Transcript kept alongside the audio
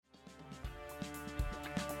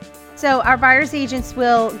So our buyer's agents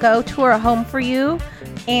will go tour a home for you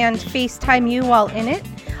and FaceTime you while in it,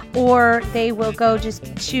 or they will go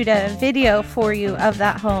just shoot a video for you of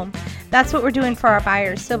that home. That's what we're doing for our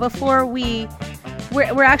buyers. So before we're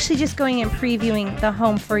actually just going and previewing the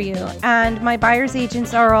home for you. And my buyer's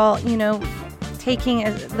agents are all, taking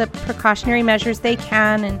the precautionary measures they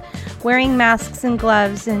can and wearing masks and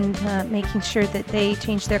gloves and making sure that they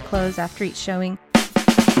change their clothes after each showing.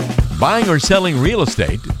 Buying or selling real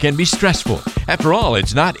estate can be stressful. After all,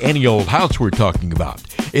 it's not any old house we're talking about.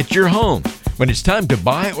 It's your home. When it's time to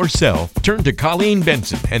buy or sell, turn to Colleen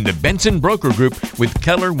Benson and the Benson Broker Group with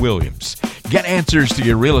Keller Williams. Get answers to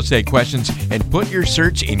your real estate questions and put your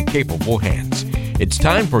search in capable hands. It's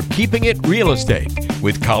time for Keeping It Real Estate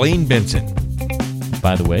with Colleen Benson.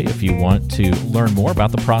 By the way, if you want to learn more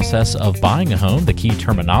about the process of buying a home, the key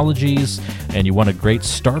terminologies, and you want a great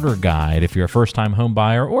starter guide if you're a first-time home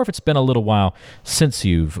buyer or if it's been a little while since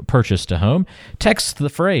you've purchased a home, text the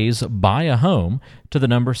phrase "buy a home" to the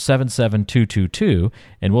number 77222,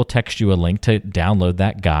 and we'll text you a link to download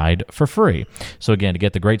that guide for free. So again, to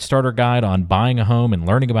get the great starter guide on buying a home and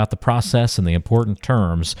learning about the process and the important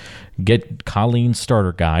terms, get Colleen's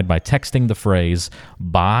starter guide by texting the phrase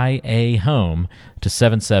 "buy a home" to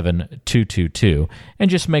 77222, and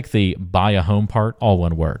just make the "buy a home" part all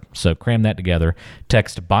one word. So cram that together.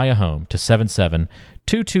 Text "buy a home" to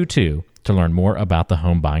 77222 to learn more about the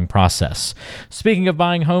home buying process. Speaking of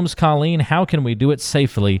buying homes, Colleen, how can we do it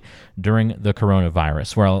safely during the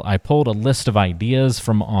coronavirus? Well, I pulled a list of ideas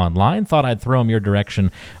from online. Thought I'd throw them your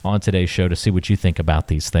direction on today's show to see what you think about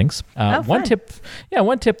these things. One tip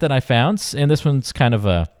that I found, and this one's kind of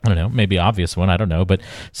a, maybe obvious one, I don't know, but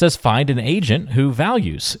says find an agent who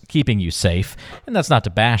values keeping you safe. And that's not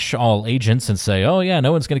to bash all agents and say, oh yeah,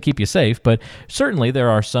 no one's going to keep you safe, but certainly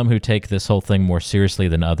there are some who take this whole thing more seriously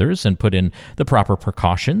than others and put in the proper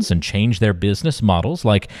precautions and change their business models,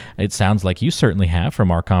 like it sounds like you certainly have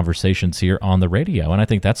from our conversations here on the radio. And I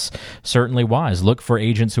think that's certainly wise. Look for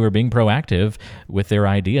agents who are being proactive with their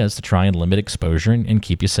ideas to try and limit exposure and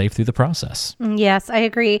keep you safe through the process. Yes, I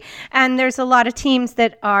agree. And there's a lot of teams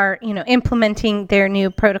that are, implementing their new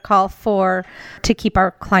protocol to keep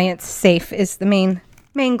our clients safe is the main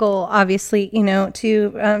goal, obviously,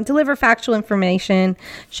 to deliver factual information,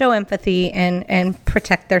 show empathy, and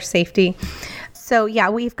protect their safety. So yeah,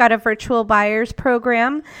 we've got a virtual buyers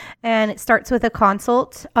program, and it starts with a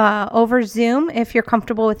consult over Zoom if you're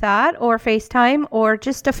comfortable with that, or FaceTime, or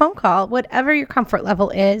just a phone call, whatever your comfort level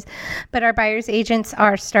is. But our buyers agents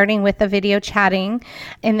are starting with a video chatting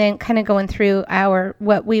and then kind of going through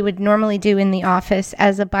what we would normally do in the office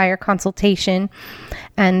as a buyer consultation.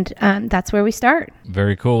 And that's where we start.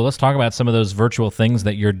 Very cool. Let's talk about some of those virtual things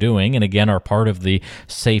that you're doing, and again, are part of the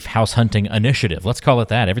Safe House Hunting Initiative. Let's call it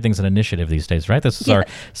that. Everything's an initiative these days, right? This is our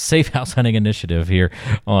Safe House Hunting Initiative here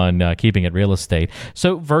on Keeping It Real Estate.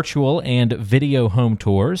 So virtual and video home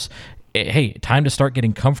tours. Hey, time to start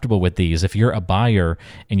getting comfortable with these. If you're a buyer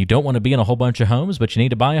and you don't want to be in a whole bunch of homes, but you need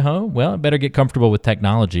to buy a home, well, better get comfortable with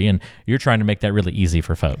technology, and you're trying to make that really easy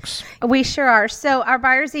for folks. We sure are. So our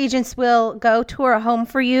buyer's agents will go tour a home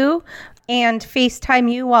for you and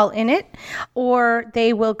FaceTime you while in it, or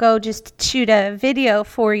they will go just shoot a video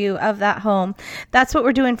for you of that home. That's what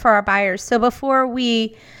we're doing for our buyers. So before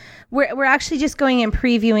we're actually just going and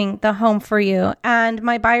previewing the home for you. And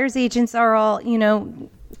my buyer's agents are all,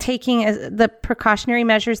 taking the precautionary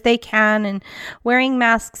measures they can and wearing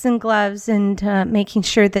masks and gloves and making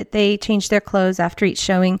sure that they change their clothes after each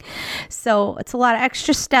showing. So it's a lot of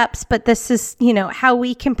extra steps, but this is, how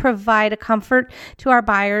we can provide a comfort to our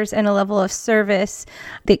buyers and a level of service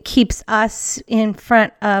that keeps us in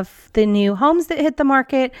front of the new homes that hit the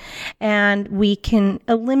market, and we can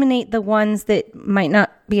eliminate the ones that might not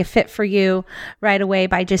be a fit for you right away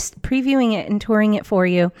by just previewing it and touring it for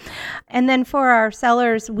you. And then for our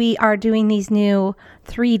sellers, we are doing these new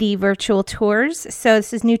 3D virtual tours. So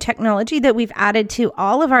this is new technology that we've added to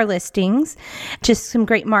all of our listings, just some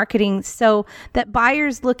great marketing so that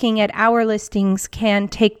buyers looking at our listings can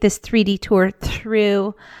take this 3D tour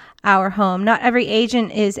through our home. Not every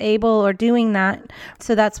agent is able or doing that.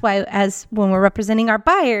 So that's why when we're representing our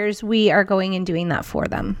buyers, we are going and doing that for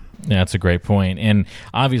them. Yeah, that's a great point. And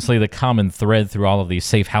obviously the common thread through all of these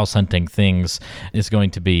safe house hunting things is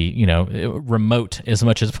going to be, remote as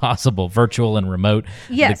much as possible, virtual and remote,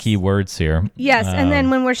 the key words here. Yes. And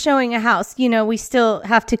then when we're showing a house, we still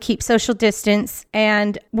have to keep social distance,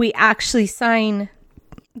 and we actually sign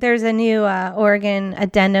there's a new Oregon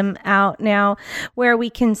addendum out now where we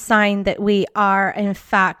can sign that we are, in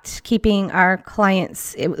fact, keeping our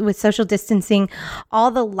clients with social distancing.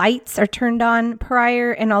 All the lights are turned on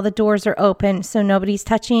prior and all the doors are open, so nobody's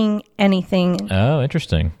touching anything. Oh,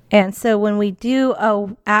 interesting. And so when we do a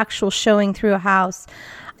actual showing through a house,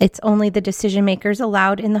 it's only the decision makers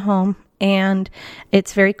allowed in the home, and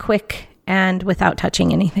it's very quick and without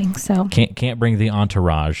touching anything. So can't bring the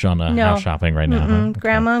entourage on a house shopping right now. Huh? Okay.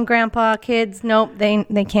 Grandma and grandpa, kids, nope,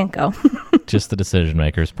 they can't go. Just the decision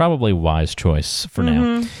makers. Probably wise choice for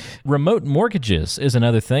now. Remote mortgages is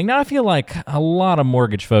another thing. Now, I feel like a lot of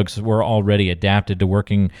mortgage folks were already adapted to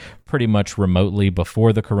working pretty much remotely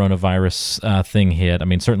before the coronavirus thing hit. I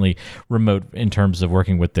mean, certainly remote in terms of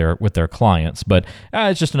working with their clients, but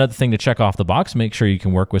it's just another thing to check off the box. Make sure you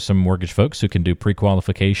can work with some mortgage folks who can do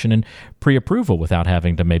pre-qualification and pre-approval without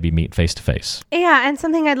having to maybe meet face-to-face. Yeah, and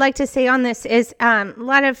something I'd like to say on this is a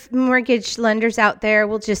lot of mortgage lenders out there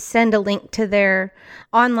will just send a link to their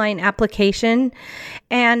online application,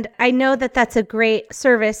 and I know that that's a great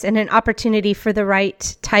service and an opportunity for the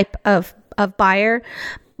right type of buyer.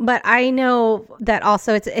 But I know that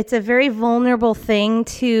also it's a very vulnerable thing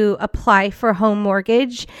to apply for a home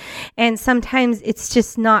mortgage. And sometimes it's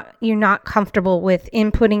just you're not comfortable with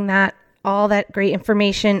inputting all that great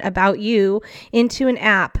information about you into an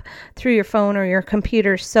app through your phone or your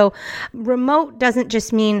computer. So remote doesn't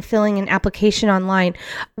just mean filling an application online.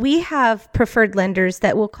 We have preferred lenders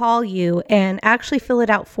that will call you and actually fill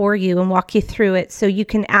it out for you and walk you through it so you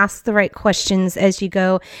can ask the right questions as you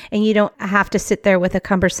go and you don't have to sit there with a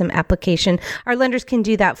cumbersome application. Our lenders can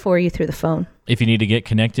do that for you through the phone. If you need to get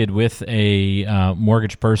connected with a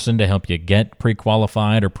mortgage person to help you get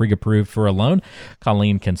pre-qualified or pre-approved for a loan,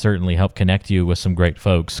 Colleen can certainly help connect you with some great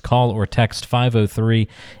folks. Call or text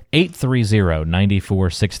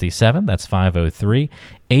 503-830-9467. That's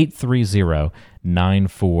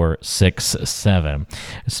 503-830-9467.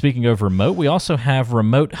 Speaking of remote, we also have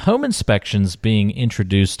remote home inspections being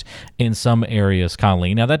introduced in some areas,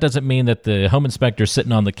 Colleen. Now, that doesn't mean that the home inspector's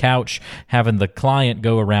sitting on the couch having the client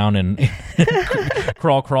go around and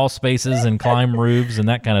crawl spaces and climb roofs and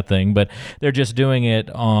that kind of thing, but they're just doing it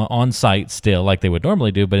on site still like they would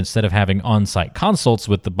normally do, but instead of having on-site consults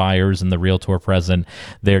with the buyers and the realtor present,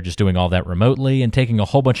 they're just doing all that remotely and taking a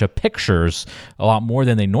whole bunch of pictures, a lot more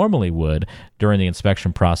than they normally would during the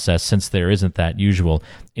inspection process, since there isn't that usual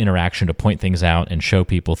interaction to point things out and show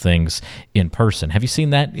people things in person. Have you seen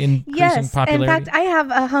that increasing popularity? In fact, I have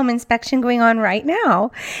a home inspection going on right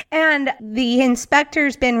now, and the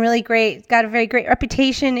inspector's been really great. Got a very great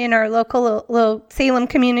reputation in our local little Salem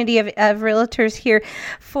community of realtors here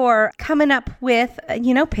for coming up with,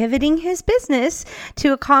 pivoting his business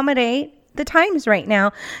to accommodate the times right now.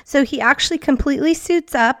 So he actually completely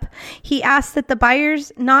suits up. He asks that the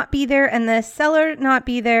buyers not be there and the seller not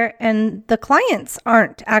be there and the clients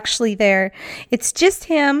aren't actually there. It's just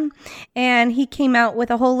him, and he came out with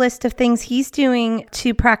a whole list of things he's doing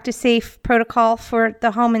to practice safe protocol for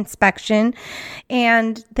the home inspection.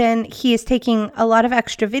 And then he is taking a lot of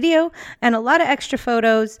extra video and a lot of extra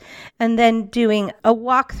photos and then doing a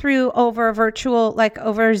walkthrough over a virtual, like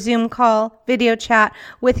over a Zoom call, video chat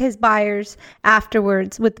with his buyers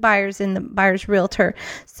afterwards, with the buyers and the buyer's realtor.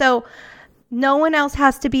 So no one else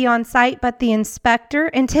has to be on site but the inspector,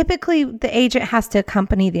 and typically the agent has to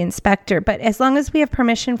accompany the inspector, but as long as we have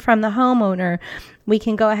permission from the homeowner, we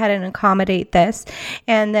can go ahead and accommodate this.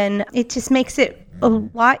 And then it just makes it a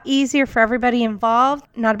lot easier for everybody involved,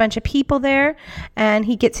 not a bunch of people there, and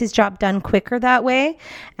he gets his job done quicker that way,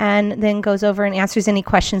 and then goes over and answers any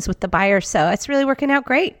questions with the buyer. So it's really working out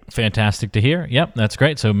great. Fantastic to hear. Yep, that's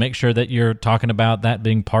great. So make sure that you're talking about that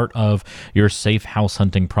being part of your safe house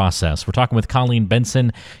hunting process. We're talking with Colleen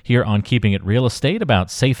Benson here on Keeping It Real Estate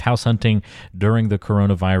about safe house hunting during the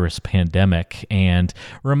coronavirus pandemic. And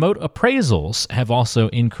remote appraisals have also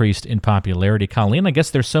increased in popularity. Colleen, I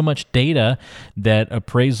guess there's so much data that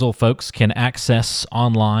appraisal folks can access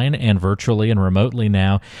online and virtually and remotely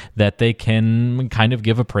now that they can kind of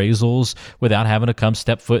give appraisals without having to come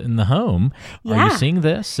step foot in the home. Yeah. Are you seeing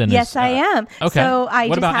this? And yes, I am. Okay. So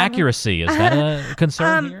what about accuracy? Is that a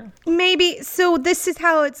concern here? Maybe. So this is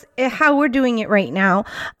how we're doing it right now.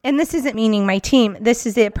 And this isn't meaning my team. This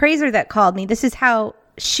is the appraiser that called me. This is how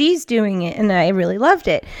she's doing it, and I really loved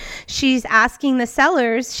it. She's asking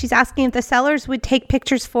if the sellers would take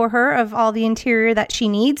pictures for her of all the interior that she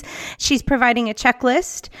needs. She's providing a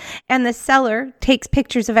checklist, and the seller takes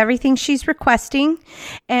pictures of everything she's requesting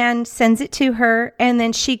and sends it to her, and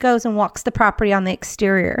then she goes and walks the property on the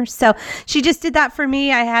exterior. So she just did that for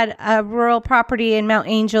me. I had a rural property in Mount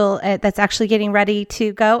Angel that's actually getting ready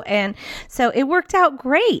to go, and so it worked out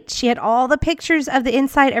great. She had all the pictures of the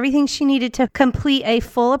inside, everything she needed to complete a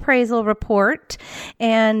full appraisal report,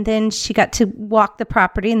 and then she got to walk the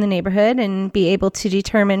property in the neighborhood and be able to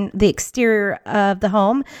determine the exterior of the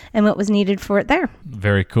home and what was needed for it there.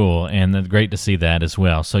 Very cool, and great to see that as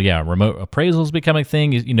well. So yeah, remote appraisals become a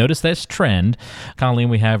thing. You notice this trend, Colleen.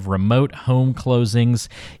 We have remote home closings.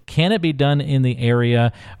 Can it be done in the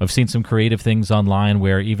area? I've seen some creative things online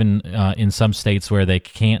where even in some states where they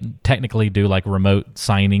can't technically do like remote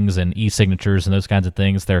signings and e-signatures and those kinds of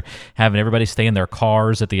things, they're having everybody stay in their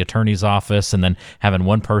cars at the attorney's office and then having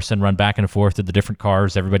one person run back and forth to the different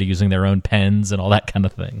cars, everybody using their own pens and all that kind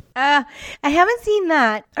of thing. I haven't seen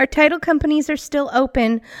that. Our title companies are still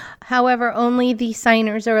open. However, only the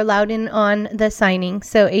signers are allowed in on the signing.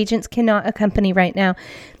 So agents cannot accompany right now.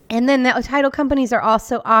 And then the title companies are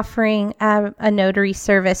also offering a notary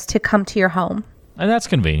service to come to your home. And that's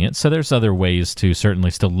convenient. So there's other ways to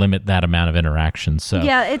certainly still limit that amount of interaction. So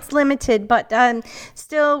yeah, it's limited, but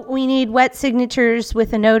still we need wet signatures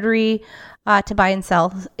with a notary to buy and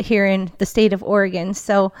sell here in the state of Oregon.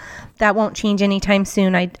 So that won't change anytime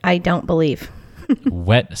soon, I don't believe.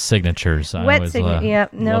 Wet signatures. No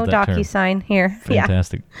DocuSign here.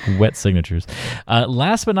 Fantastic. Yeah. Wet signatures.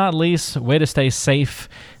 Last but not least, way to stay safe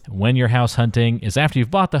when you're house hunting is after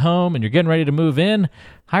you've bought the home and you're getting ready to move in,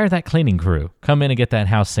 hire that cleaning crew. Come in and get that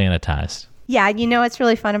house sanitized. Yeah, you know what's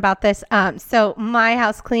really fun about this? So my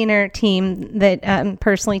house cleaner team that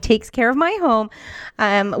personally takes care of my home,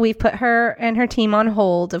 we've put her and her team on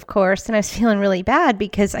hold, of course, and I was feeling really bad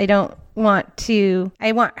because I want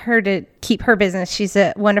her to keep her business. She's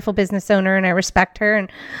a wonderful business owner and I respect her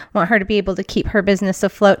and want her to be able to keep her business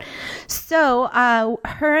afloat. So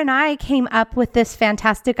her and I came up with this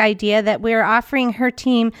fantastic idea that we're offering her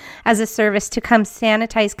team as a service to come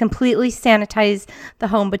completely sanitize the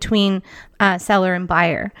home between seller and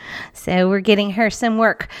buyer. So we're getting her some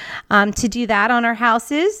work to do that on our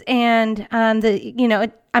houses, and I'm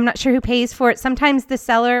not sure who pays for it. Sometimes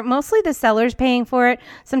mostly the seller's paying for it.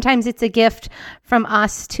 Sometimes it's a gift from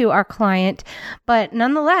us to our client. But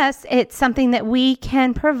nonetheless, it's something that we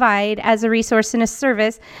can provide as a resource and a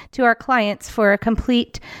service to our clients for a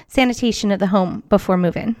complete sanitation of the home before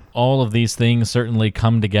move-in. All of these things certainly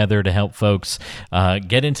come together to help folks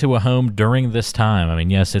get into a home during this time. I mean,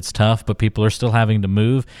 yes, it's tough, but people are still having to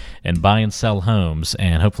move and buy and sell homes.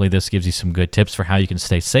 And hopefully this gives you some good tips for how you can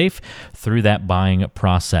stay safe through that buying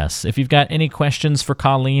process. If you've got any questions for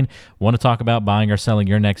Colleen, want to talk about buying or selling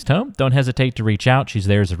your next home, don't hesitate to reach out. She's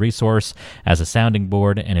there as a resource, as a sounding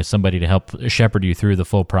board, and as somebody to help shepherd you through the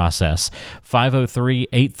full process.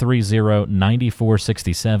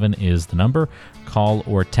 503-830-9467 is the number. Call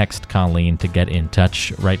or text Colleen to get in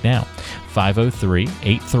touch right now.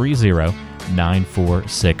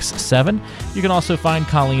 503-830-9467. You can also find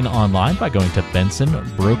Colleen online by going to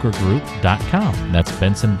BensonBrokerGroup.com. That's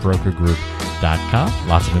BensonBrokerGroup.com.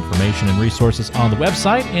 Lots of information and resources on the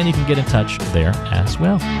website, and you can get in touch there as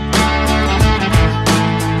well.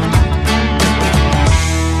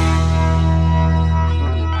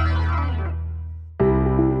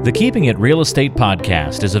 The Keeping It Real Estate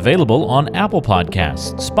podcast is available on Apple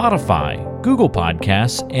Podcasts, Spotify, Google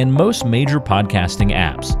Podcasts, and most major podcasting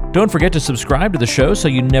apps. Don't forget to subscribe to the show so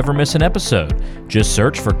you never miss an episode. Just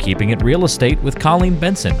search for Keeping It Real Estate with Colleen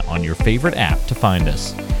Benson on your favorite app to find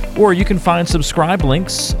us. Or you can find subscribe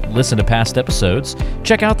links, listen to past episodes,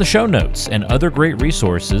 check out the show notes, and other great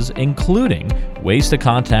resources, including ways to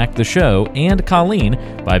contact the show and Colleen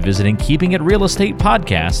by visiting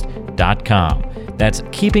KeepingItRealEstatePodcast.com. That's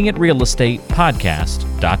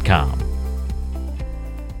KeepingItRealEstatePodcast.com.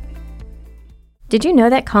 Did you know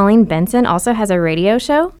that Colleen Benson also has a radio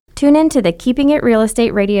show? Tune in to the Keeping It Real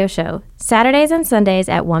Estate radio show, Saturdays and Sundays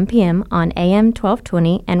at 1 p.m. on AM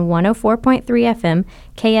 1220 and 104.3 FM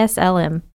KSLM.